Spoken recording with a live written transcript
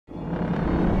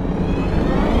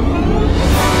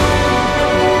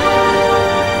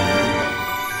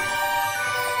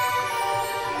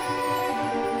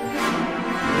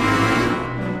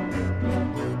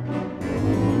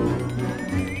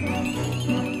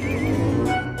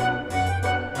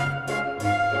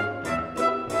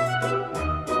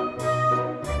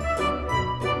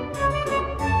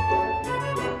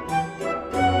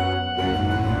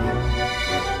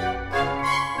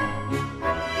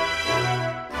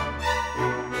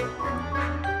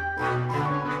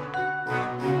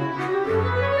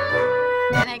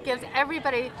gives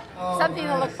everybody something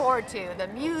to look forward to. The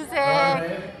music,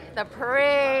 the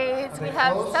parades. We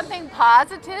have something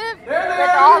positive with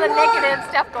all the negative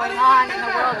stuff going on in the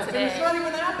world today.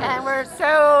 And we're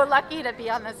so lucky to be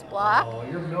on this block.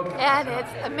 And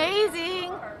it's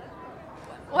amazing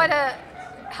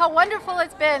how wonderful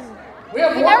it's been. We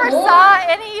never saw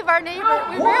any of our neighbors.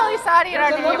 We rarely saw any of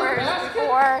our neighbors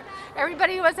before.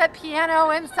 Everybody was at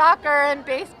piano and soccer and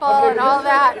baseball and all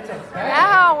that.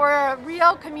 Now we're a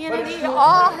real community.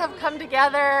 All have come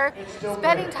together,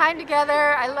 spending time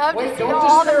together. I love to see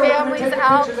all the families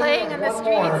out playing in the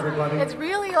streets. It's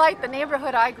really like the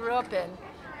neighborhood I grew up in.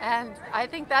 And I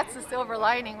think that's the silver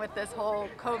lining with this whole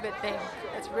COVID thing.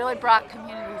 It's really brought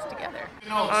communities together.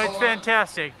 It's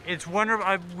fantastic. It's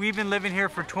wonderful. We've been living here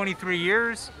for 23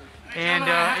 years, and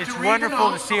it's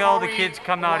wonderful to see all the kids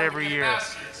come out every year.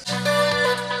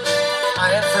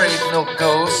 I ain't afraid of no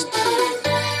ghost.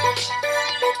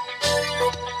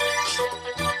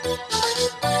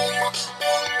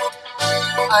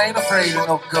 I ain't afraid of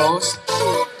no ghost.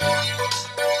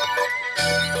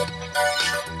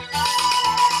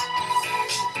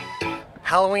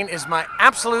 Halloween is my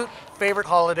absolute favorite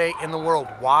holiday in the world.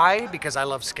 Why? Because I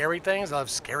love scary things, I love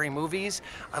scary movies,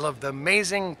 I love the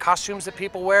amazing costumes that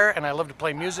people wear, and I love to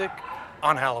play music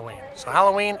on Halloween. So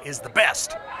Halloween is the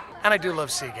best. And I do love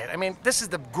Seagate. I mean, this is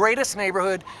the greatest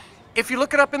neighborhood. If you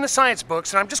look it up in the science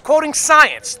books, and I'm just quoting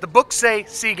science, the books say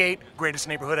Seagate, greatest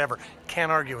neighborhood ever.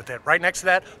 Can't argue with it. Right next to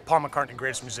that, Paul McCartney,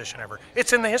 greatest musician ever.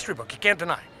 It's in the history book, you can't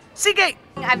deny. Seagate!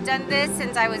 I've done this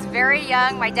since I was very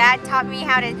young. My dad taught me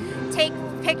how to take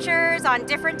pictures on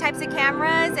different types of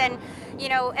cameras, and you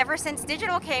know, ever since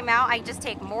digital came out, I just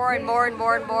take more and more and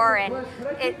more and more, and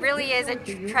it really is a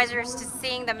treasure to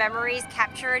seeing the memories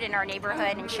captured in our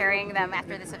neighborhood and sharing them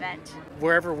after this event.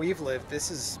 Wherever we've lived, this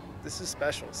is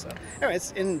special. So anyway,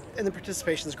 it's in the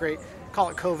participation is great. Call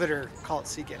it COVID or call it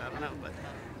Seagate, I don't know, but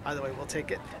either way, we'll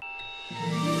take it.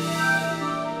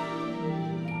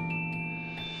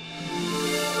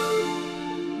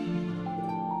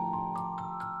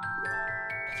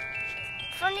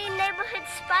 Funny neighborhood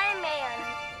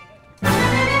Spider-Man.